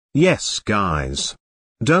Yes guys.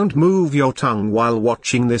 Don't move your tongue while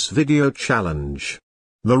watching this video challenge.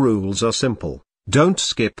 The rules are simple: don't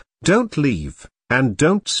skip, don't leave, and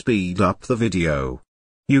don't speed up the video.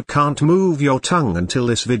 You can't move your tongue until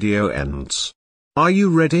this video ends. Are you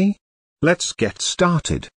ready? Let's get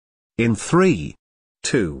started. In 3,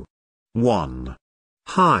 2, 1.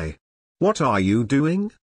 Hi. What are you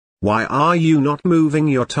doing? Why are you not moving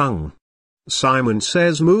your tongue? Simon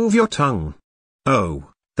says move your tongue. Oh,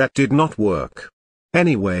 that did not work.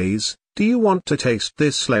 Anyways, do you want to taste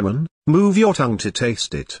this lemon? Move your tongue to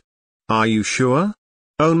taste it. Are you sure?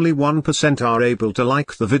 Only 1% are able to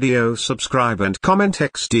like the video, subscribe and comment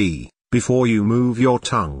XD before you move your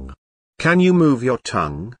tongue. Can you move your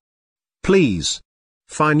tongue? Please.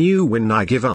 Fine, you win, I give up.